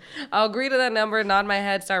action. I'll agree to that number, nod my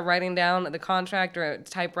head, start writing down the contract or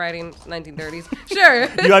typewriting 1930s. Sure.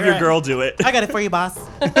 You have your girl do it. I got it for you, boss.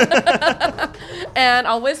 And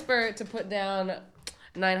I'll whisper to put down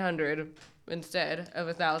 900 instead of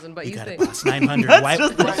 1,000. But you got it, think boss. 900. Why?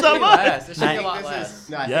 Just so much. Less. It should be a I lot think less. this is,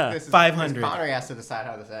 no, I Yeah. think this is 500. Connor has to decide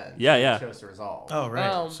how this ends. Yeah. He chose to resolve. Oh, right.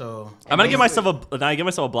 Oh. So I'm gonna give myself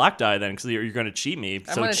a black die then, because you're gonna cheat me. I'm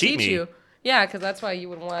So gonna cheat teach me. you? Yeah, because that's why you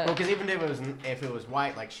would want. Well, because even if it was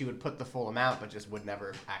white, like she would put the full amount, but just would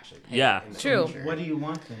never actually pay Yeah. it in the True. future. what do you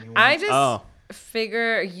want then? You want I just Oh.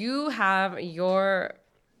 figure you have your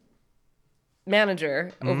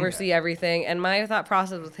manager oversee everything, and my thought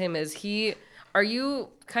process with him is are you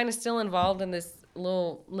kind of still involved in this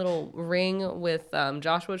little ring with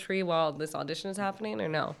Joshua Tree while this audition is happening, or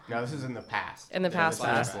no? No, this is in the past. In the past, This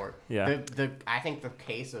is past. before. Yeah. I think the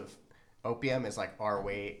case of opium is like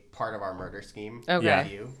part of our murder scheme. Okay. Yeah.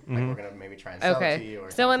 with you. Like we're gonna maybe try and sell it to Okay. you.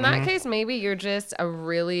 Or So in something. that case, maybe you're just a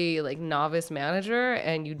really like novice manager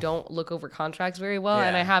and you don't look over contracts very well.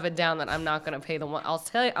 And Yeah. I have it down that I'm not gonna pay the one. I'll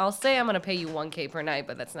say I'm gonna pay you 1K per night,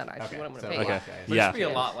 but that's not actually Okay, what I'm gonna so pay Okay. you. black guys. But Yeah. it should be a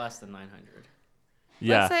lot less than 900.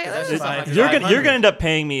 Yeah. Let's say That's let's- 500. You're gonna end up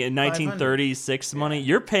paying me in 1936 money.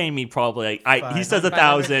 You're paying me probably like he says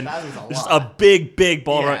 1,000. 500's a Just lot. a big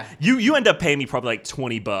ball. Yeah. Run. You end up paying me probably like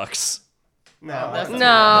 $20. No, That's no, no,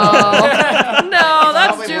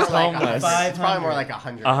 that's probably too. more like homeless. it's probably more like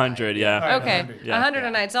 100. 100, yeah. Alright, Okay, 100. 100 Yeah.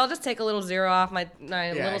 a night. So I'll just take a little zero off my little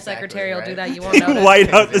exactly, secretary. Will do right? that. You won't notice.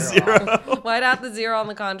 White out the Zero. zero. White out the zero on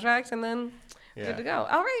the contract, and then Yeah. good to go.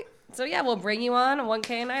 All right. So yeah, we'll bring you on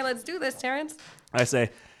 1K a night. Let's do this, Terrence. I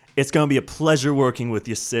say, it's gonna be a pleasure working with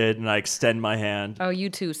you, Sid, and I extend my hand. Oh,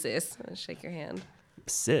 you too, sis. Shake your hand.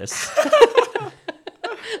 Sis.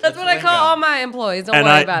 That's what I call all my employees. Don't And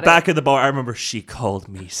worry I about back it. at the bar, I remember she called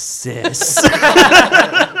me sis.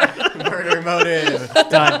 Murder motive.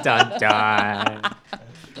 Dun dun dun.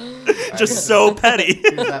 Just so petty.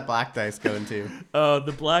 Who's that black dice going to?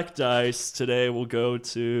 The black dice today will go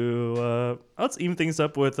to. Let's even things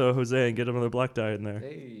up with Jose and get another black die in there.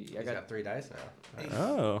 Hey, I He's got 3 dice now.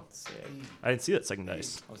 Oh, I didn't see that second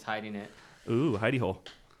dice. was hiding it. Ooh, hidey hole.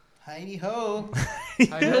 Heidi ho. We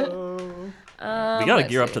gotta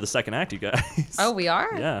gear up to the second act, you guys. Oh, we are?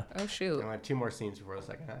 Yeah. Oh, shoot. I want 2 more scenes before the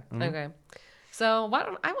second act. Okay. So why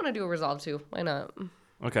don't I want to do a resolve too? Why not?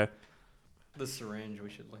 Okay. The syringe. We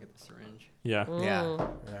should look at the syringe. Yeah. Yeah,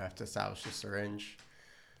 I have to establish the syringe.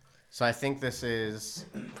 So I think this is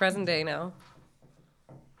Present day now.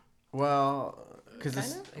 because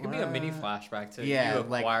this It could be a mini flashback to yeah, you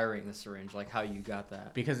like- acquiring the syringe, like how you got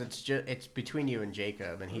that. because it's between you and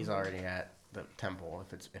Jacob, and he's already at the temple.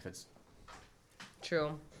 If it's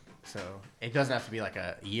True. so, it doesn't have to be like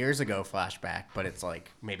a years ago flashback, but it's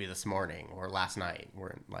like maybe this morning or last night,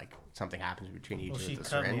 where like something happens between you Well, two she with the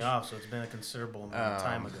cut syringe. me off, so it's been a considerable amount of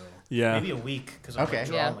time ago. Yeah. Maybe a week because of Okay,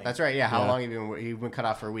 withdrawing. that's right. Yeah, how Yeah. long you've been cut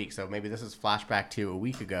off for a week? So maybe this is flashback to a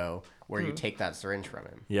week ago, where you take that syringe from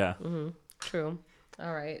him. Yeah. True.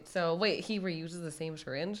 All right. So wait, he reuses the same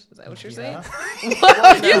syringe? Is that what you're Yeah. saying? You take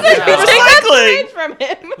that syringe from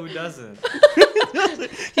him. Who doesn't?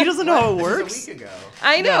 He doesn't know how it This works. is a week ago.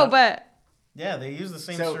 I know, Yeah. but Yeah, they use the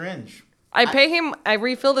same So- syringe. I pay him. I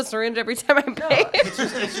refill the syringe every time I pay him.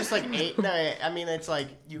 It's just like eight. No, I mean it's like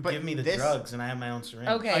You but give me the this- drugs, and I have my own syringe.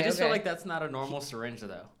 Okay. I just feel like that's not a normal syringe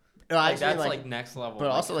though. No, I Like just mean, that's like next level. But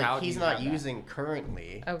also, how like do he's you not have that? using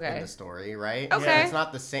currently Okay. in the story, right? Okay. So it's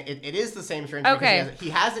not the same. It is the same syringe. Okay. Because he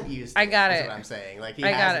hasn't used. I got is it. What I'm saying, like he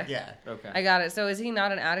I got hasn't. it. Yeah, Okay. I got it. So is he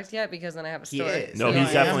not an addict yet? Because then I have a he story. is. No, he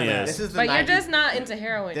he definitely is. This is. is the But night. you're just not into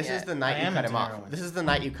heroin This yet. is the night I you am cut him into off. heroin. This is the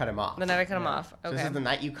night you cut him off. The night I cut him off. So Okay. this is the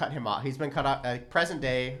night you cut him off. He's been cut off. Present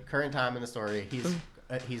day, current time in the story.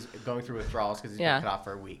 He's going through withdrawals because he's Yeah. been cut off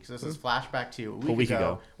for a week. So this is flashback to a week ago,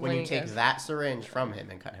 ago. when When you you take go. that syringe from him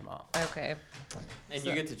and cut him off. Okay. And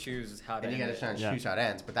you get to choose how to. And you got end to it. try to Yeah. choose how it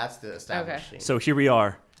ends, but that's the establishing. So here we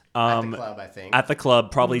are. At the club, I think. At the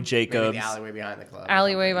club, probably Maybe Jacob's. the alleyway behind the club. or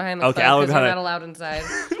Alleyway something. behind the Okay, club alleyway because we're behind not it. allowed inside.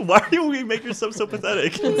 Why do we make yourself so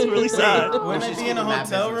pathetic? It's really sad. Wouldn't She's I be in a keeping that hotel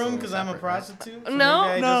business a room little because I'm a separate, right? prostitute? So No.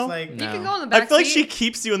 maybe I No. just like You No. can go in the back I feel like seat. she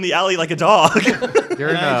keeps you in the alley like a dog. You're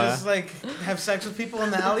and in I a, just like have sex with people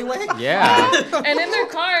in the alleyway. yeah. And in their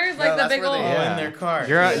cars, like No, the that's big where old. they- Oh, Yeah. in their car.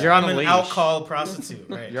 You're on I'm a an leash. alcohol prostitute,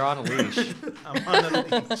 right? You're on a leash. I'm on a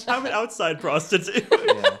leash. I'm an outside prostitute.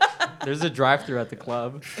 Yeah. There's a drive-through at the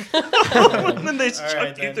club. And then they All chuck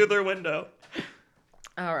right, you then. through their window.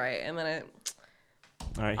 All right, and then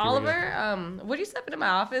All right, here we go. Oliver, would you step into my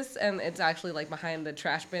office? And it's actually like behind the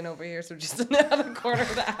trash bin over here, so just in the other corner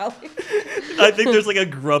of the alley. I think there's like a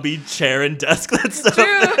grubby chair and desk that's set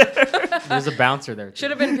up there. True. There's a bouncer there. Too. Should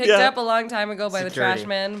have been picked Yeah. up a long time ago by the Security. trash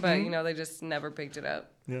men, but you know they just never picked it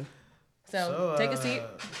up. Yeah. So, take a seat.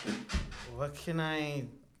 What can I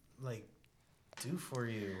like do for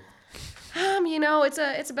you? You know,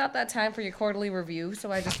 it's about that time for your quarterly review, so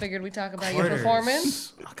I just figured we'd talk about your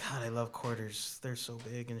performance. Oh God, I love quarters. They're so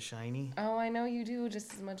big and shiny. Oh, I know you do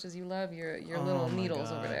just as much as you love your little Oh my needles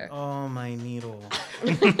God. over there. Oh, my needle.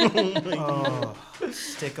 Oh,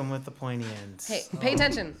 stick them with the pointy ends. Hey, pay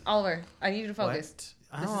attention, Oliver. I need you to focus.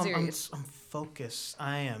 What? This is I'm serious. focused.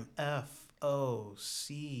 I am focused.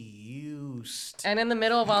 And in the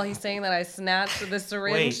middle, while he's saying that, I snatched the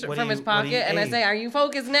syringe Wait, what from do his you- what do pocket, you- and I hey. say, "Are you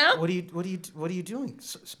focused now?" What are you doing,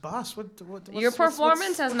 boss? What? Your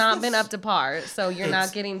performance has what's not been this? up to par, so you're not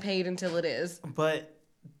It's- getting paid until it is. But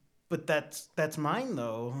that's mine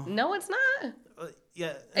though. No, it's not.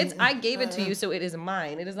 Yeah. It's I gave it to you, so it is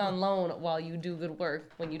mine. It is on loan while you do good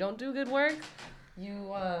work. When you don't do good work,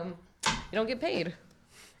 you don't get paid.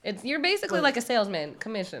 You're basically like a salesman,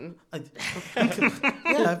 commission.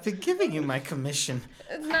 Yeah, I've been giving you my commission.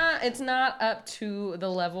 It's not up to the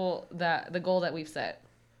level the goal that we've set.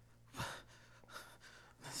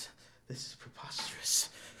 This is preposterous.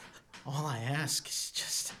 All I ask is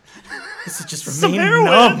to just Some remain heroin.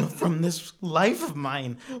 numb from this life of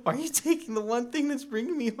mine. Why are you taking the one thing that's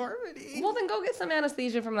bringing me harmony? Well, then go get some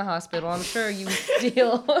anesthesia from the hospital. I'm sure you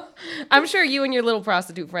steal. I'm sure you and your little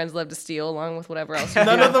prostitute friends love to steal, along with whatever else. You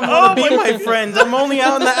None do. of them want to be my friends. I'm only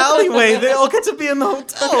out in the alleyway. They all get to be in the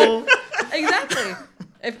hotel. Exactly.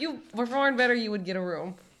 If you performed better, you would get a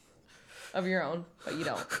room of your own, but you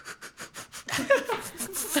don't.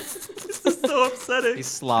 This is so upsetting. He's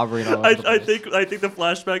slobbering all over the I place. think the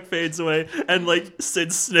flashback fades away and like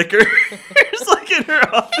Sid Snickers like in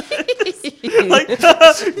her office. Like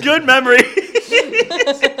good memory.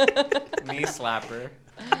 Knee slapper.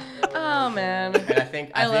 Oh man, And I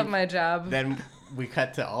think I love think my job. Then we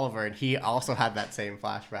cut to Oliver, and he also had that same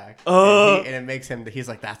flashback. Oh. And it makes him. He's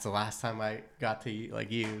like, "That's the last time I got to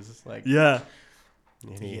like use." Like, Yeah.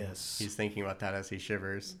 and Yes. He's thinking about that as he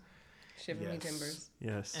shivers. Shiver me Yes. timbers.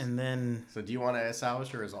 Yes. And then So, do you want to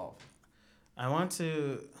establish or resolve? I want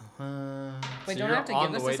to. Wait, So don't I you're have to on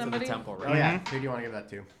give the this way to somebody? the temple, Oh right? yeah. Who do you want to give that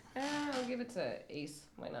to? I'll give it to Ace.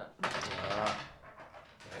 Why not? That's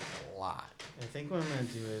a lot. I think what I'm gonna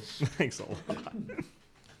do is Thanks a lot.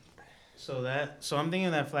 So I'm thinking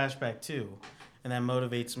of that flashback too, and that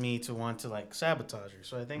motivates me to want to like sabotage her.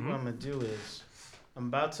 So I think what I'm gonna do is I'm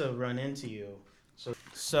about to run into you.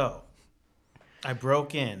 So I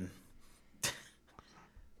broke in.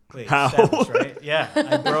 Wait, How? established, right? Yeah,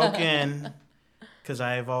 I broke in because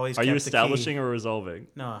I've always. Are kept you the establishing key. or resolving?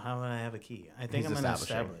 No, how would I have a key? I think He's I'm gonna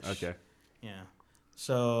establishing. establish. Okay. Yeah.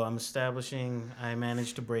 So I'm establishing. I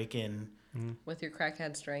managed to break in With your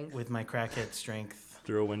crackhead strength. with my crackhead strength.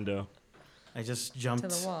 Through a window. I just jumped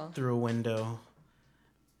the wall. through a window,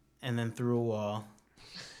 and then through a wall,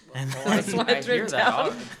 and I Swiped hear her that.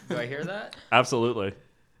 down. Do I hear that? Absolutely.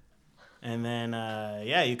 and then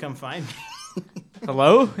yeah, you come find me.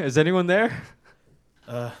 Hello? Is anyone there?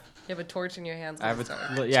 You have a torch in your hands. I have Let's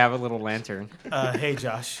start. I have a little lantern. Hey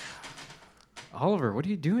Josh, Oliver, what are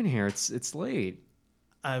you doing here? It's late.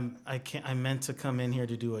 I meant to come in here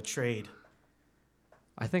to do a trade.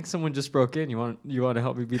 I think someone just broke in. You want to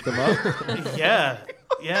help me beat them up? Yeah,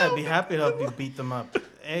 I'd be happy to help you beat them up.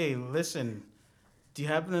 Hey, listen, do you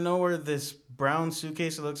happen to know where this brown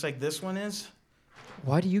suitcase that looks like this one is?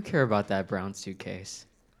 Why do you care about that brown suitcase?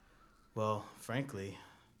 Well, frankly,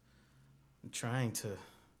 I'm trying to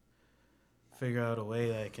figure out a way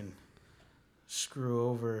that I can screw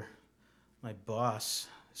over my boss,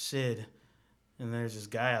 Sid, and there's this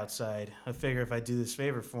guy outside. I figure if I do this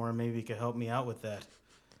favor for him, maybe he could help me out with that.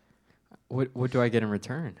 What do I get in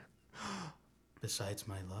return? Besides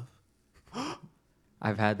my love,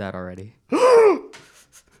 I've had that already.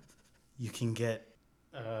 you can get.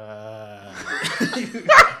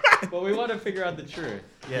 Well, we want to figure out the truth.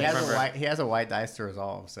 He Yeah, has a white dice to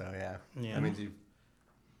resolve, so yeah. Yeah. That means you,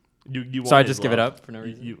 You So I want just his give it love. up for no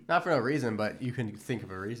reason. You, not for no reason, but you can think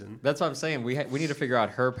of a reason. That's what I'm saying. We need to figure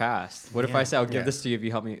out her past. What if I say I'll give Yeah. this to you if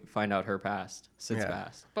you help me find out her past, Sid's Yeah.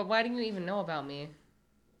 past? But why do you even know about me?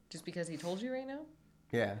 Just because he told you right now?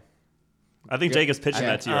 Yeah. I think Jake is pitching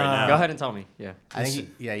that to you right now. Go ahead and tell me. Yeah. I think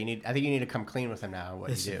you need to come clean with him now. What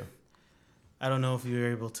Listen. you do? I don't know if you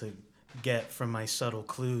were able to get from my subtle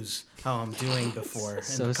clues how I'm doing before in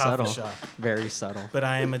So the coffee subtle. shop. Very subtle. But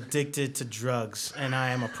I am addicted to drugs and I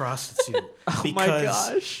am a prostitute Oh my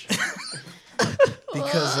gosh.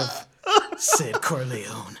 because of Sid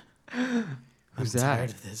Corleone. Who's I'm that? tired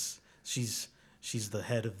of this. She's the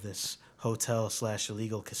head of this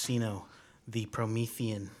hotel/illegal casino, the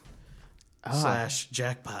Promethean /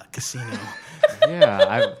 Jackpot Casino.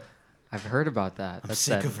 Yeah, I've heard about that. I'm That's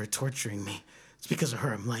sick that. of her torturing me. It's because of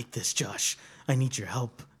her I'm like this, Josh. I need your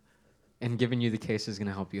help. And giving you the case is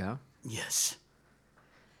gonna help you out. Yes.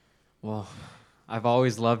 Well, I've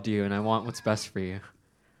always loved you, and I want what's best for you.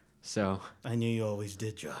 So I knew you always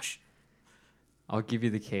did, Josh. I'll give you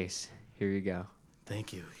the case. Here you go.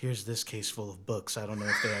 Thank you. Here's this case full of books. I don't know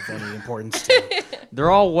if they have any importance to you. They're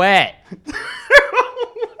all wet.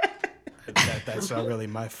 That's not really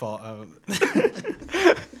my fault.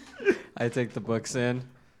 I take the books in,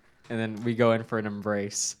 and then we go in for an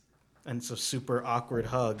embrace. And it's a super awkward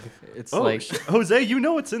hug. It's Oh, like Jose, you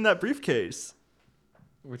know what's in that briefcase.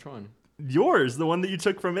 which one? Yours, the one that you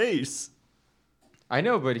took from Ace. I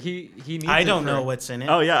know, but he needs. I it don't for- know what's in it.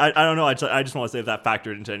 Oh, yeah, I don't know. I just want to say if that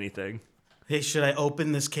factored into anything. Hey, should I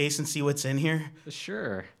open this case and see what's in here?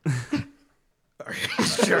 Sure. Are you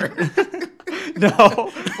sure?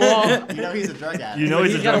 No. Well, You know he's a drug addict. You know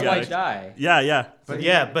he's he's a got a drug white addict. die. Yeah. But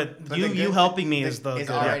yeah, but But you the you good- helping me is the is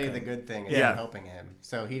good already outcome. the good thing. Is Yeah. you helping him,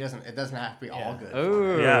 so he doesn't. It doesn't have to be all good.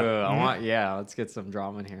 Oh, Yeah. I want. Yeah, let's get some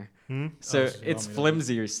drama in here. So Oh, so you it's want me to-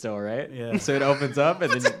 flimsier still, right? Yeah. So it opens up,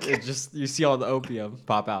 and then it just you see all the opium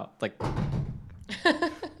pop out. Like,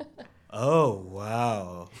 Oh,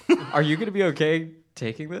 wow. are you gonna be okay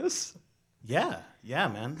taking this? Yeah,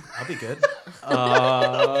 man. I'll be good.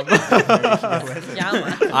 Yeah,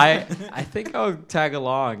 man. I think I'll tag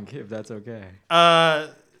along if that's okay. I'm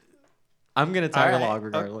gonna tag All right. along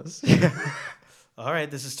regardless. All right,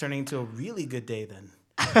 this is turning into a really good day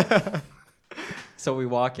then. So we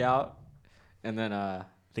walk out, and then I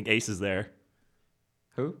think Ace is there.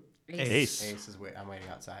 who? Ace. Ace is I'm waiting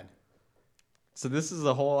outside. So this is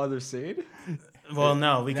a whole other scene. Well,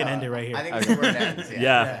 no, we can No, end it right here. I think this is where it ends.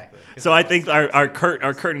 Yeah. Exactly. So I think our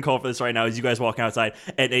curtain call for this right now is you guys walking outside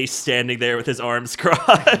and Ace standing there with his arms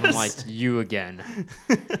crossed. I'm like, you again.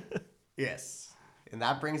 Yes. And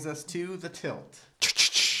that brings us to the tilt.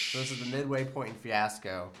 So this is the midway point in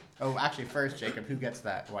Fiasco. Oh, actually, first, Jacob, who gets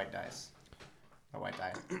that white dice? A white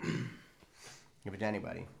die. Give it to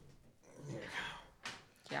anybody.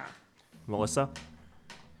 Yeah. Melissa?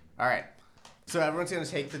 All right. So everyone's going to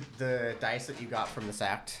take the dice that you got from this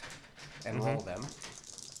act and roll them.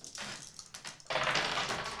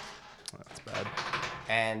 That's bad.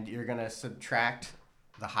 And you're going to subtract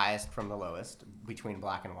the highest from the lowest between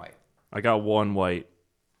black and white. I got 1 white.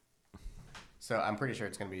 So I'm pretty sure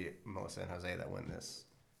it's going to be Melissa and Jose that win this.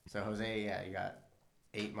 So Jose, yeah, you got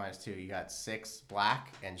 8 minus 2. You got 6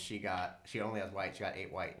 black, and she only has white. She got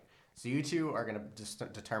 8 white. So you two are going to just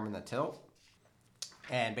determine the tilt.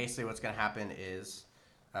 And basically what's going to happen is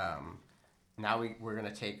now we're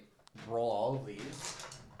going to roll all of these,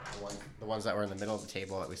 the ones that were in the middle of the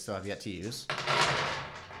table that we still have yet to use.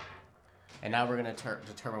 And now we're going to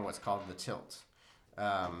determine what's called the tilt.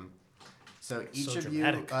 So each of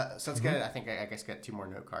dramatic. you, so let's get it. I guess get 2 more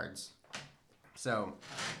note cards. So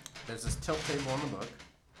there's this tilt table in the book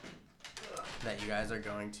that you guys are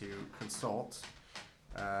going to consult.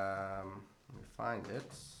 Let me find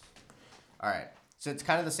it. All right. So it's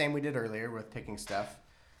kind of the same we did earlier with picking stuff.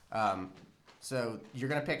 So you're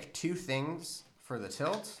going to pick 2 things for the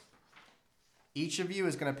tilt. Each of you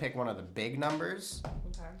is going to pick one of the big numbers.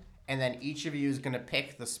 Okay. And then each of you is going to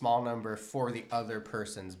pick the small number for the other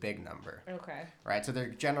person's big number. Okay. Right? So they're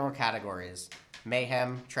general categories: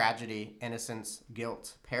 mayhem, tragedy, innocence,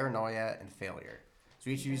 guilt, paranoia, and failure. So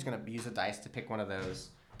each of you is going to use a dice to pick one of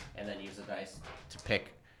those, and then use a dice to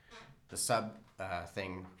pick the sub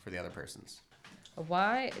thing for the other person's.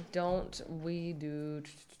 Why don't we do...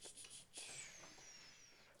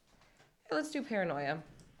 Let's do paranoia.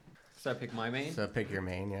 So I pick my main. So pick your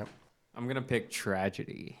main, yep. I'm gonna pick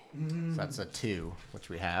tragedy. So that's a 2, which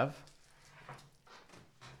we have.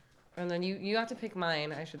 And then you have to pick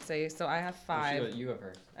mine, I should say. So I have 5. You have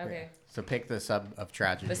hers. Okay. So pick the sub of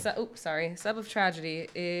tragedy. The sub of tragedy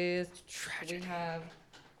is... We have...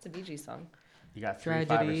 It's a Bee Gees song. You got 3,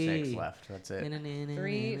 5, or 6 Tragedy. left. That's it.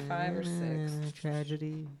 3, 5, or 6.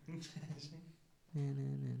 Tragedy.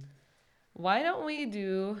 Why don't we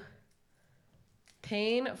do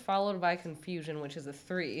pain followed by confusion, which is a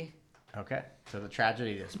 3. Okay. So the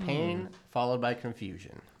tragedy is pain followed by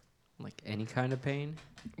confusion. Like any kind of pain.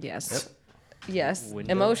 Yes. Yes.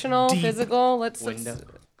 Window. Emotional, physical. Let's Window.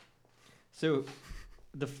 So,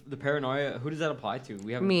 the paranoia. Who does that apply to?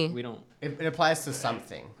 We haven't. Me. We don't. It applies to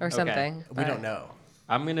something. or Okay. something. We don't know.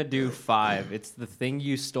 I'm gonna do 5. It's the thing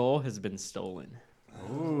you stole has been stolen.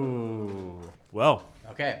 Ooh. Well,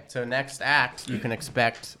 Okay. So next act, you can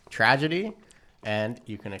expect tragedy, and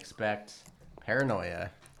you can expect paranoia.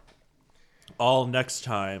 all next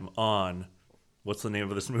time on... What's the name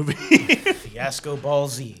of this movie? Fiasco Ball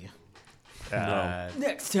Z.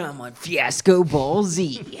 Next time on Fiasco Ball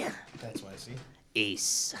Z. That's why I see.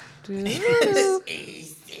 Ace.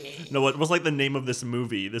 No, what was like the name of this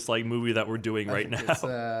movie? This like movie that we're doing right now. It's,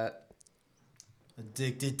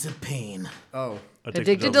 Addicted to pain. oh.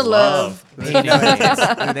 Addicted to love. The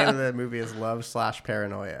name of the movie is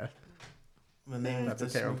Love/Paranoia. The name of That's a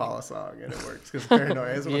this Tara movie. Paula song, and it works because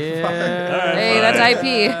paranoia is one of the Hey, that's IP.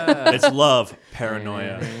 It's love,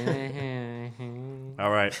 paranoia.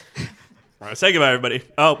 All right. All right, say goodbye, everybody.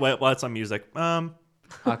 Oh, wait, well, it's on music.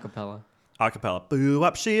 Acapella. Acapella. Boo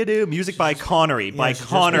up she do. Music by Connery. Yeah, By she just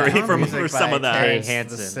Connery got for Music some by of that. Terrence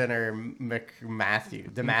Hansen. the Sinner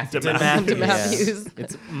DeMatthews. Matthews.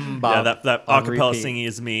 It's Yeah, that on acapella repeat. singing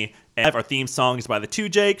is me. And our theme song is by the Two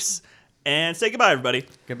Jakes. And say goodbye, everybody.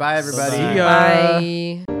 Goodbye, everybody. See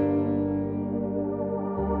ya. Bye.